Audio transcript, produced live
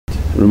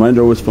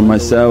Reminder was for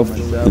myself.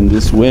 In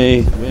this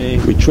way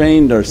we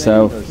trained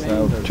ourselves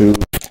to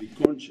be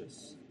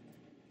conscious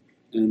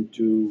and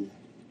to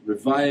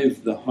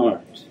revive the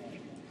heart.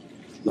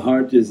 The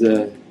heart is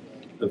a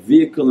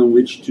vehicle in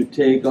which to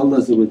take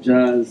Allah's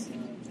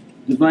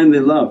Divinely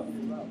love,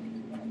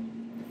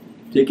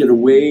 take it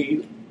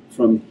away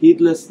from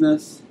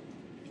heedlessness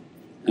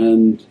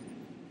and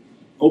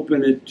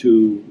open it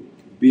to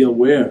be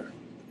aware.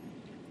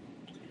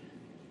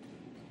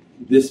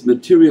 This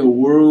material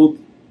world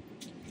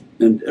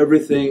and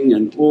everything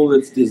and all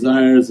its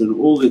desires and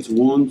all its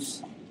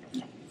wants,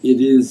 it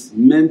is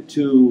meant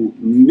to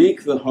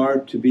make the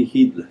heart to be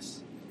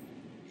heedless.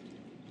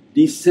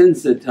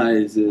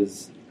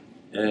 Desensitizes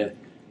a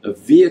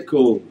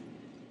vehicle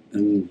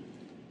and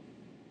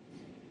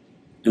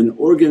an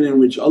organ in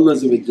which Allah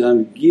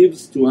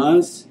gives to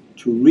us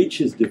to reach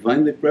His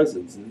Divinely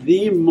Presence,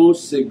 the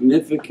most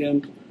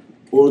significant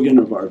organ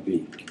of our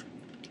being.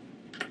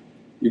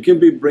 You can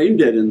be brain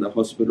dead in the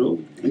hospital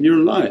and you're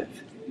alive,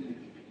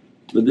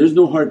 but there's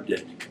no heart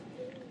dead.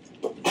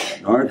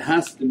 The heart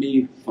has to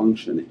be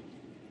functioning.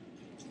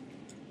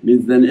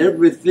 Means then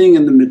everything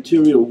in the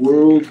material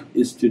world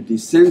is to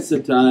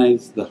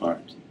desensitize the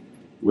heart,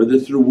 whether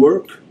through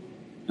work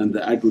and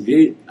the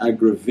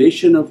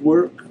aggravation of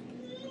work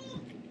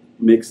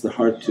makes the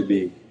heart to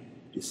be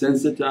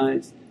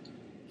desensitized,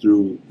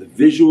 through the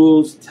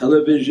visuals,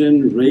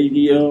 television,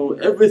 radio,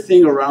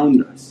 everything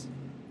around us.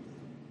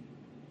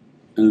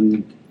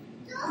 And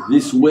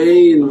this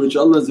way in which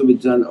Allah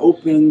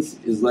opens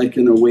is like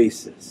an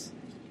oasis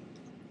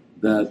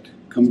that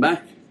come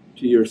back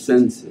to your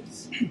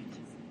senses,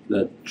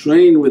 that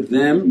train with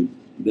them,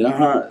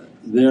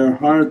 their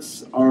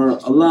hearts are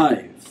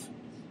alive.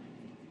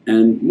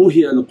 And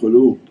muhiya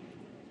al-qulub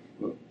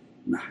wa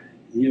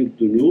mahya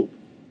al-dunub,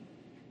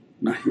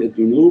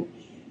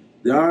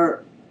 they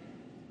are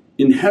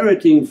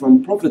inheriting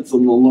from Prophet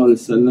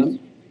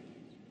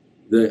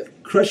the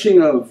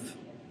crushing of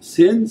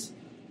sins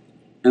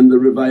and the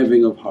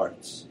reviving of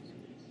hearts,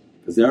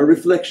 because they are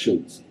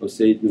reflections of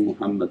Sayyidina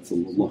Muhammad. So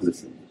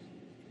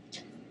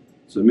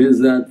it means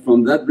that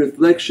from that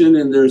reflection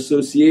and their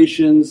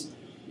associations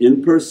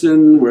in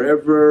person,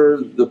 wherever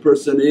the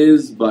person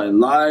is, by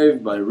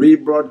live, by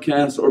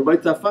rebroadcast or by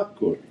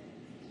tafakkur,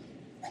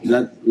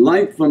 that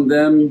light from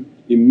them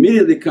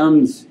immediately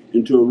comes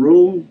into a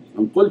room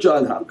and qul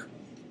ja'al haqq.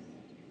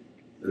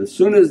 As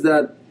soon as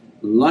that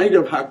light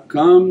of haqq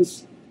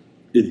comes,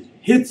 it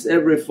hits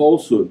every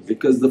falsehood,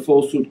 because the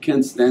falsehood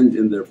can't stand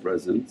in their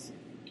presence.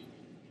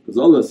 Because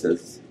Allah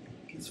says,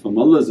 it's from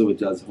Allah's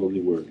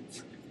holy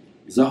words,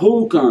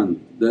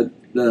 zahuqan, that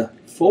the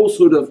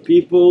falsehood of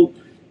people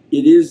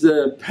it is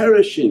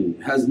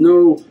perishing, has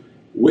no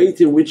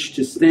weight in which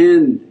to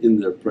stand in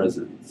their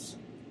presence.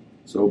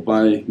 So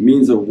by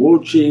means of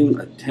watching,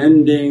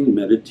 attending,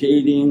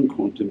 meditating,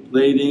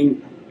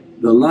 contemplating,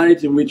 the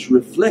light in which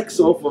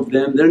reflects off of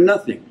them, they're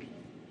nothing.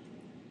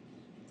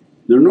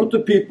 They're not the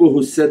people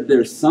who said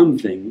they're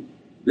something,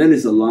 then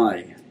it's a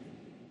lie,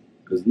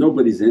 because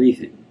nobody's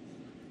anything.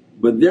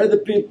 But they're the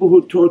people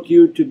who taught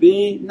you to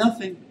be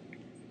nothing.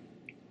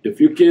 If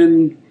you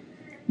can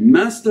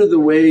master the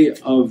way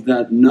of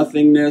that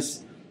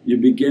nothingness, you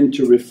begin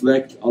to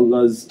reflect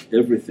Allah's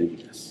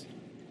everythingness.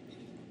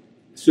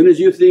 As soon as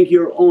you think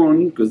you're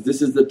on, because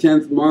this is the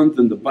 10th month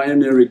and the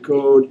binary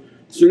code,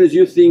 as soon as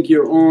you think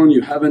you're on,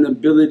 you have an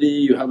ability,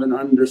 you have an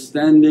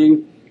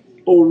understanding,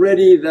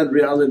 already that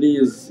reality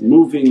is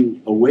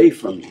moving away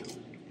from you.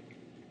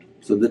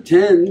 So the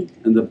 10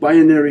 and the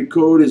binary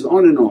code is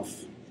on and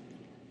off.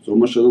 So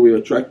mashaAllah we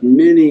attract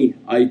many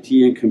IT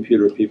and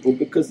computer people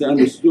because they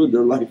understood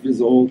their life is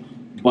all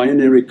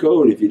binary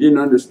code. If you didn't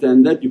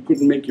understand that, you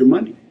couldn't make your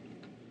money.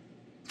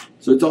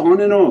 So it's on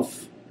and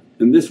off,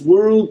 and this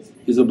world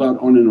is about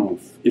on and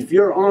off. If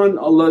you're on,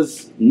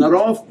 Allah's not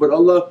off, but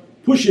Allah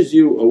pushes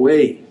you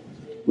away,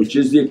 which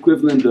is the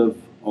equivalent of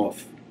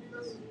off.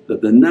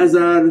 That the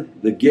nazar,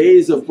 the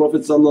gaze of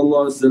Prophet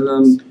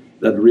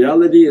that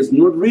reality is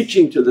not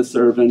reaching to the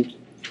servant.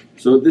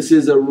 So this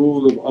is a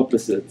rule of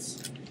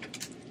opposites.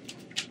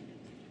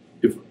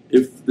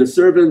 If the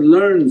servant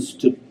learns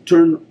to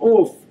turn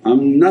off,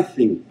 I'm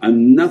nothing,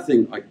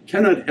 I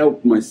cannot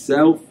help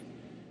myself,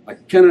 I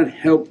cannot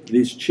help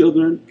these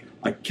children,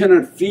 I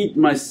cannot feed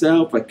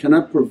myself, I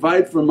cannot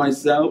provide for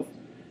myself.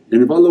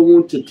 And if Allah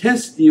wants to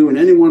test you and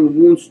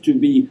anyone wants to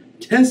be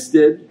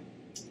tested,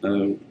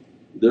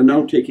 they're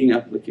now taking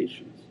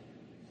applications.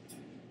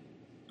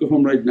 Go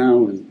home right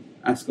now and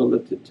ask Allah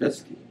to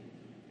test you.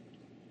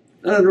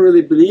 I don't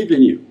really believe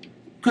in you,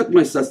 cut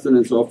my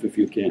sustenance off if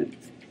you can.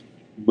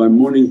 By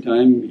morning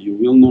time you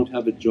will not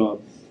have a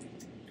job,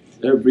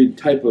 every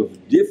type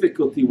of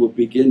difficulty will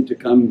begin to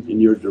come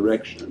in your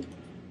direction.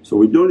 So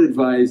we don't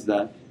advise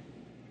that.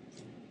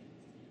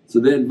 So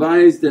they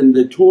advised and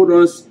they taught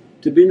us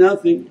to be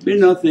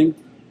nothing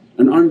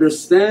and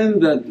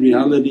understand that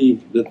reality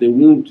that they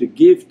want to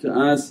give to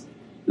us,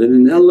 that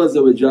in Allah's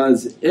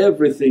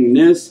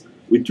everythingness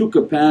we took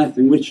a path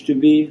in which to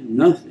be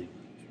nothing.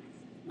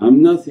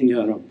 I'm nothing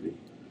Ya Rabbi.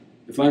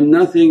 If I'm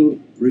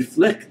nothing,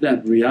 reflect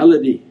that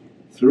reality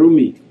through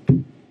me.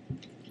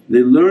 They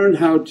learned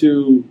how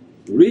to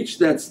reach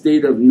that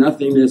state of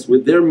nothingness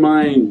with their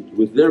mind,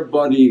 with their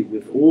body,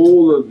 with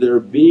all of their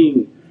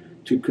being,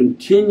 to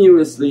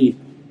continuously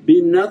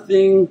be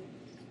nothing,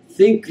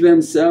 think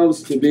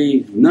themselves to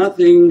be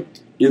nothing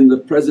in the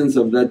presence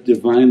of that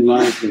Divine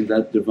light and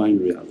that Divine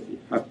reality,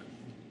 haqq.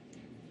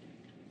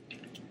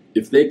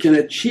 If they can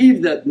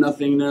achieve that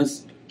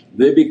nothingness,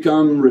 they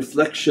become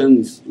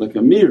reflections like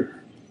a mirror,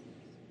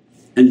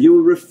 and you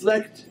will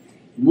reflect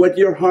what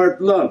your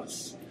heart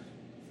loves.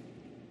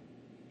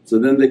 So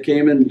then they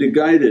came and they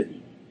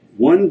guided,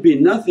 one, be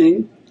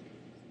nothing,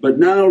 but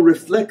now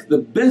reflect the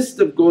best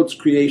of God's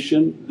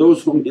creation,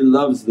 those whom He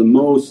loves the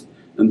most,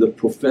 and the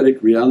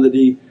prophetic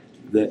reality,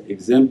 the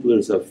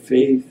exemplars of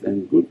faith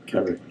and good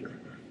character.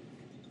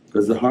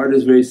 Because the heart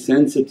is a very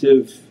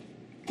sensitive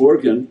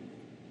organ.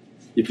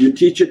 If you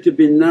teach it to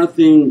be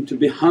nothing, to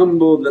be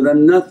humble, that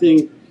I'm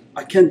nothing,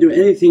 I can't do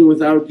anything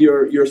without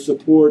your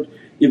support.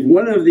 If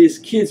one of these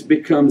kids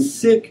becomes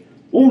sick,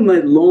 all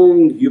night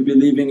long you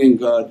believing in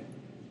God.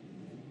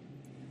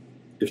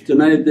 If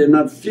tonight they're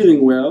not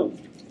feeling well,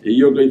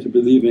 you're going to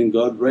believe in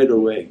God right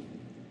away,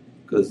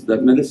 because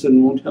that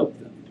medicine won't help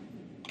them.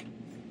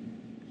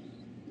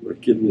 Our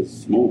kid was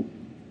small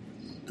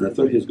and I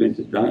thought he was going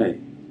to die.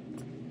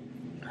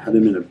 I had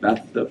him in a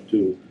bathtub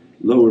to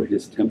lower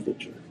his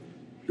temperature,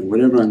 and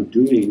whatever I'm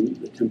doing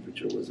the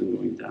temperature wasn't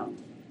going down.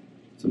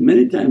 So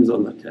many times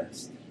Allah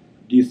tests,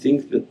 do you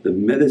think that the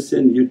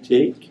medicine you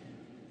take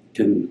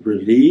can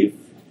relieve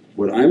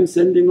what I'm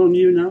sending on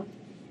you now?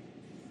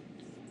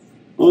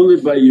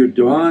 Only by your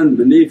du'a and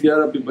belief, Ya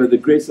Rabbi, by the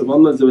grace of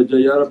Allah,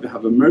 Ya Rabbi,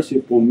 have a mercy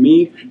upon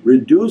me,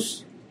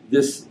 reduce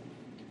this.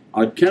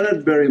 I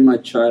cannot bury my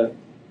child,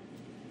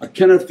 I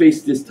cannot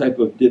face this type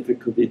of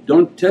difficulty,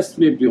 don't test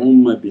me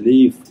beyond my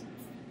belief.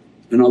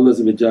 And Allah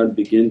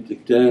begin to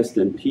test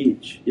and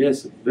teach.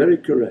 Yes, very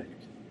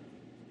correct.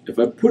 If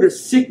I put a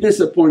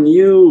sickness upon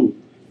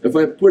you, if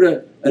I put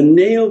a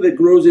nail that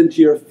grows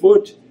into your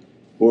foot,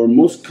 or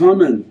most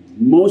common,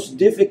 most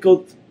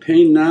difficult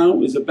pain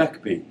now is a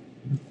back pain,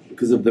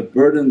 because of the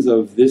burdens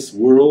of this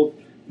world,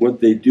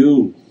 what they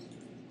do.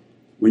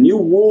 When you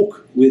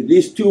walk with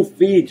these 2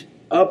 feet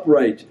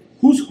upright,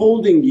 who's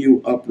holding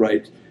you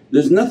upright?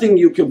 There's nothing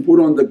you can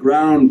put on the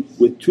ground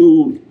with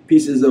 2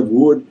 pieces of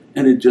wood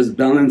and it just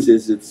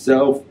balances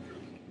itself.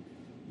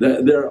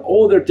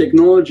 All their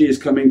technology is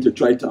coming to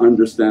try to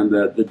understand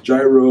that, the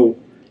gyro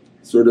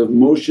sort of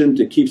motion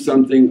to keep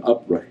something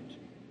upright.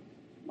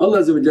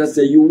 Allah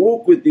say, you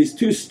walk with these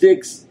 2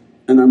 sticks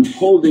and I'm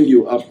holding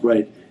you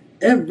upright.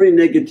 Every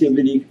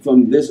negativity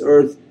from this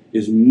earth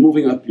is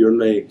moving up your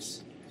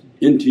legs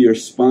into your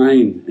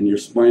spine, and your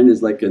spine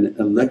is like an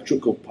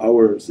electrical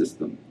power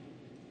system.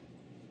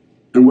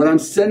 And what I'm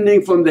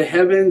sending from the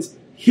heavens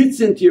hits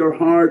into your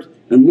heart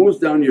and moves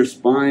down your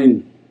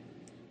spine.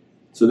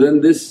 So then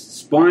this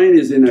spine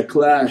is in a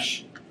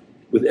clash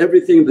with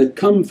everything that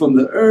come from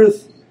the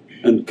earth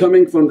and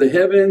coming from the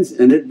heavens,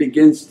 and it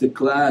begins to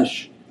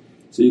clash.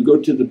 So you go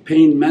to the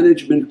pain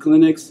management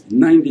clinics,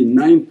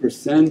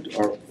 99%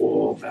 are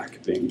all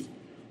back pain,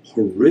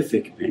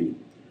 horrific pain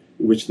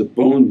in which the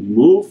bone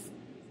move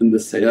and the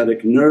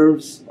sciatic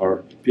nerves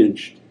are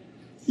pinched.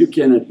 You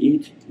cannot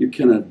eat, you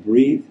cannot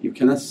breathe, you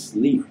cannot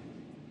sleep,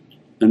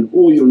 and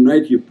all your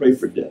night you pray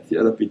for death,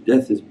 Ya Rabbi,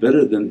 death is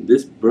better than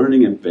this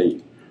burning and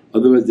pain.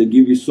 Otherwise they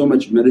give you so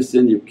much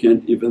medicine you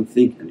can't even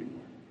think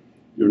anymore,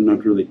 you're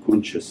not really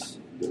conscious,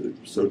 you're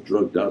so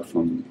drugged out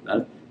from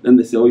that. Then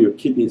they say, oh, your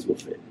kidneys will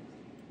fail.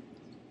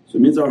 So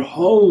it means our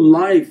whole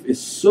life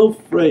is so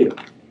frail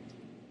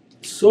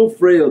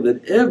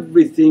that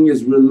everything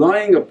is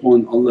relying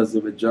upon Allah,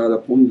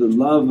 upon the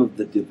love of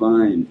the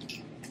Divine.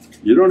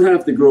 You don't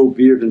have to grow a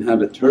beard and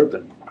have a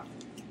turban.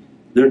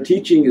 Their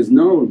teaching is,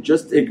 no,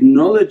 just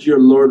acknowledge your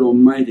Lord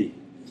Almighty,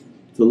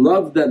 to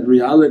love that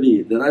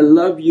reality that I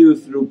love you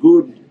through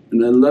good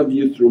and I love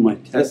you through my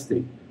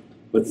testing,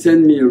 but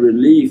send me a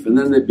relief. And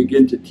then they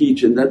begin to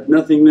teach, and that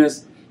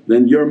nothingness,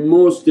 then your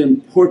most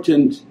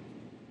important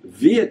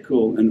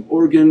vehicle and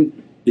organ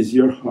is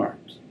your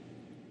heart.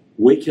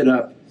 Wake it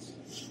up,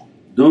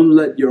 don't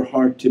let your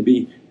heart to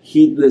be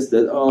heedless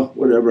that, oh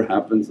whatever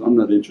happens I'm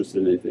not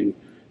interested in anything.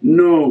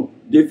 No,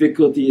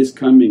 difficulty is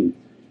coming,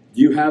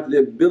 you have the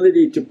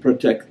ability to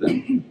protect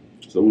them.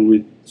 So when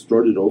we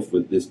started off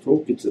with this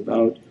talk, it's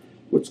about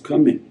what's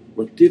coming,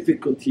 what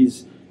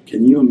difficulties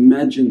can you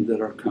imagine that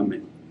are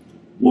coming.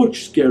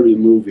 Watch scary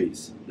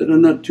movies that are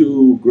not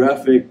too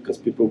graphic because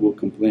people will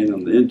complain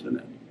on the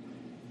internet.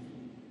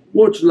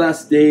 Watch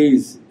Last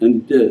Days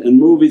and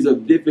movies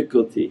of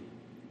difficulty,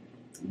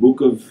 Book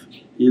of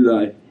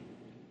Eli,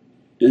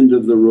 End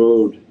of the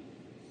Road.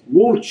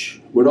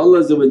 Watch what Allah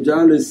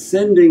is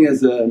sending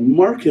as a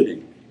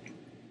marketing.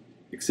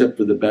 Except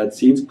for the bad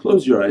scenes,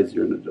 close your eyes,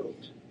 you're an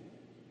adult.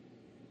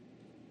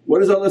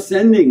 What is Allah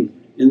sending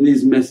in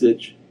these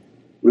message?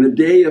 When a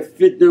day of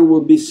fitna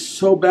will be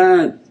so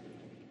bad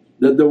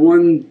that the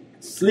one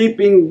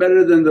sleeping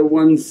better than the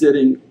one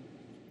sitting,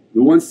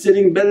 the one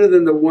sitting better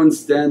than the one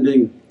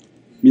standing,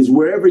 Means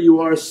wherever you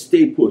are,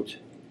 stay put,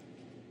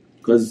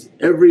 because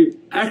every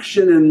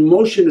action and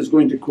motion is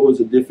going to cause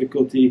a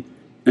difficulty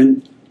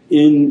and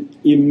in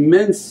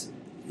immense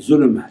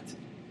zulumat,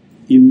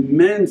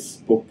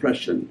 immense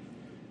oppression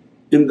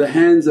in the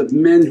hands of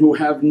men who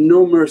have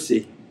no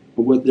mercy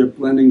of what they're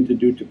planning to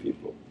do to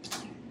people.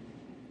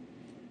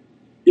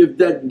 If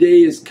that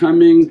day is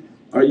coming,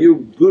 are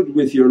you good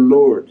with your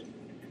Lord?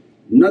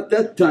 Not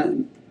that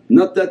time,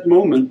 not that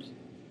moment.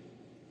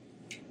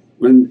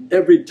 When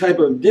every type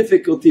of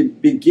difficulty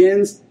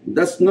begins,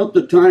 that's not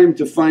the time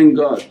to find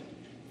God,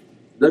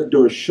 that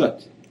door's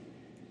shut.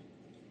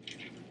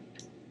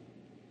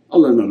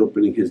 Allah not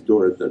opening His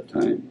door at that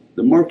time.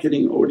 The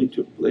marketing already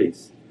took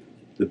place,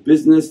 the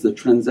business, the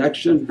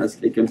transaction has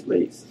taken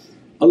place.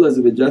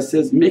 Allah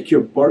says, make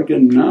your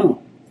bargain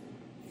now.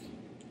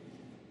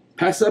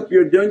 Pass up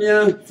your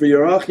dunya for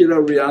your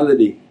akhirah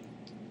reality.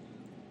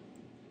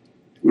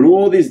 When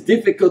all these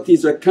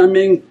difficulties are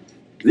coming,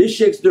 these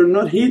shaykhs they're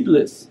not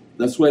heedless,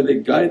 that's why they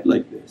guide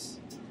like this.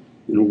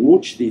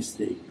 Watch these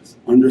things,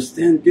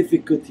 understand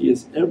difficulty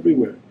is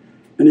everywhere.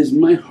 And is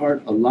my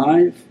heart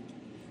alive?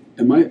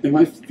 Am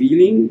I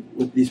feeling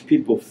what these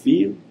people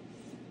feel?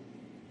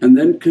 And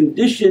then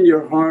condition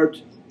your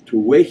heart to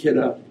wake it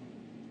up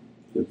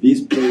that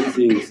these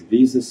praisings,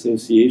 these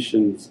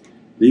associations,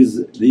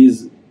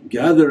 these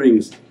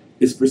gatherings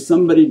is for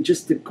somebody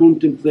just to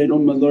contemplate, oh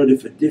my Lord,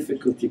 if a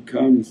difficulty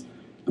comes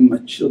and my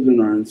children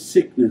are in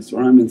sickness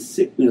or I'm in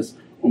sickness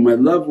or my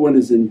loved one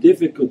is in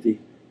difficulty,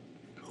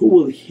 who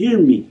will hear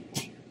me?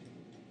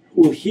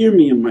 Who will hear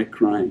me in my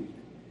crying?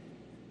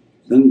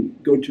 Then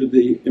go to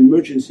the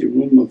emergency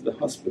room of the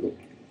hospital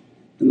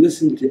and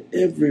listen to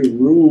every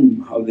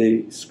room how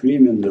they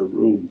scream in their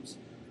rooms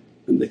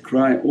and they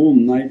cry all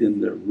night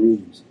in their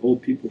rooms, all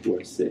people who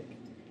are sick.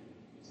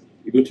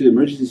 You go to the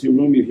emergency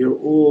room, you hear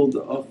all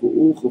the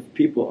ukh of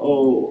people,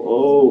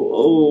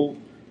 oh,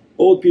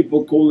 old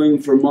people calling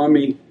for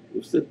mommy.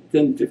 We've said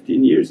 10,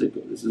 15 years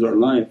ago, this is our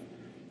life.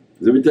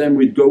 Because every time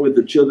we'd go with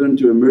the children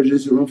to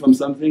emergency room from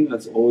something,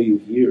 that's all you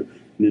hear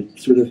and it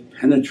sort of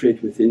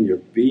penetrates within your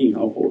being.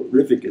 How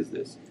horrific is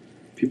this?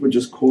 People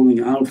just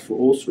calling out for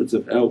all sorts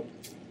of help.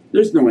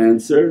 There's no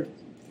answer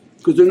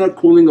because they're not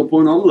calling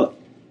upon Allah.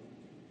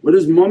 What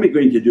is mommy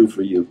going to do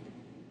for you?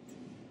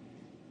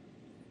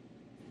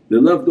 They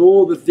loved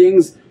all the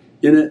things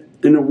in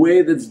a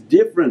way that's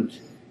different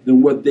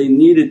than what they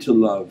needed to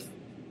love.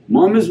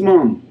 Mom is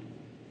mom,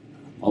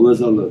 Allah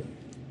is Allah.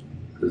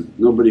 There's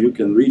nobody who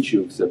can reach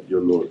you except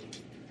your Lord.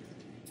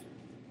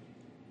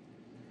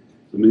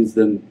 So it means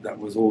then that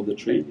was all the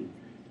training.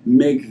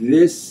 Make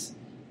this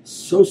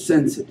so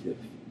sensitive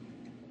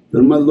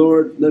that, my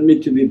Lord, let me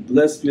to be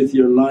blessed with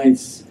your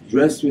lights,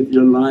 dressed with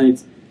your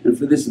lights, and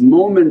for this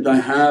moment I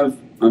have,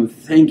 I'm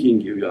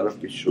thanking you, Ya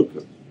Rabbi,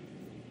 shukr.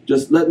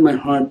 Just let my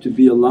heart to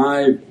be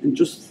alive and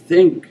just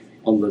thank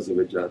Allah,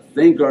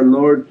 thank our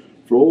Lord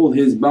for all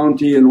His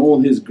bounty and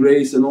all His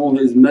grace and all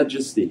His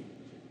majesty.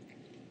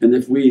 And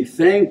if we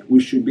thank, we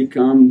should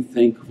become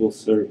thankful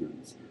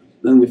servants.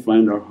 Then we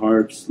find our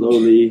heart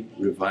slowly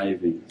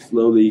reviving,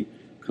 slowly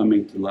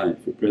coming to life.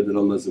 We pray that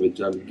Allah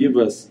give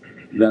us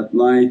that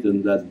light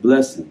and that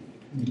blessing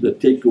that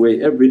take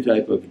away every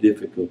type of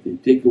difficulty,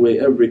 take away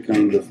every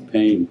kind of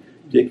pain,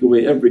 take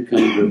away every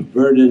kind of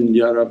burden,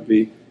 Ya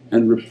Rabbi,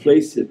 and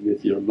replace it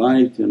with your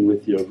light and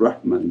with your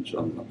rahmah,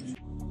 inshaAllah.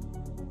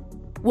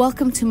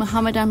 Welcome to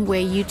Muhammadan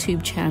Way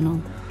YouTube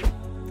channel,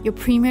 your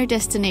premier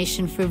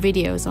destination for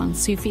videos on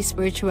Sufi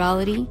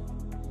spirituality,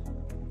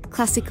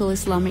 classical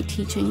Islamic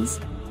teachings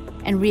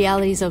and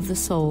realities of the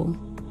soul.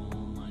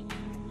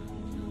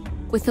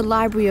 With a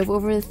library of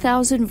over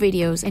 1,000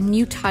 videos and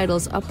new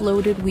titles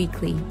uploaded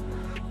weekly.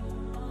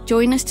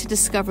 Join us to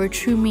discover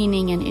true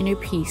meaning and inner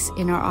peace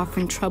in our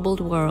often troubled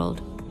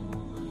world.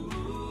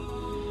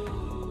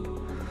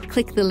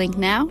 Click the link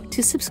now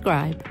to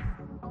subscribe.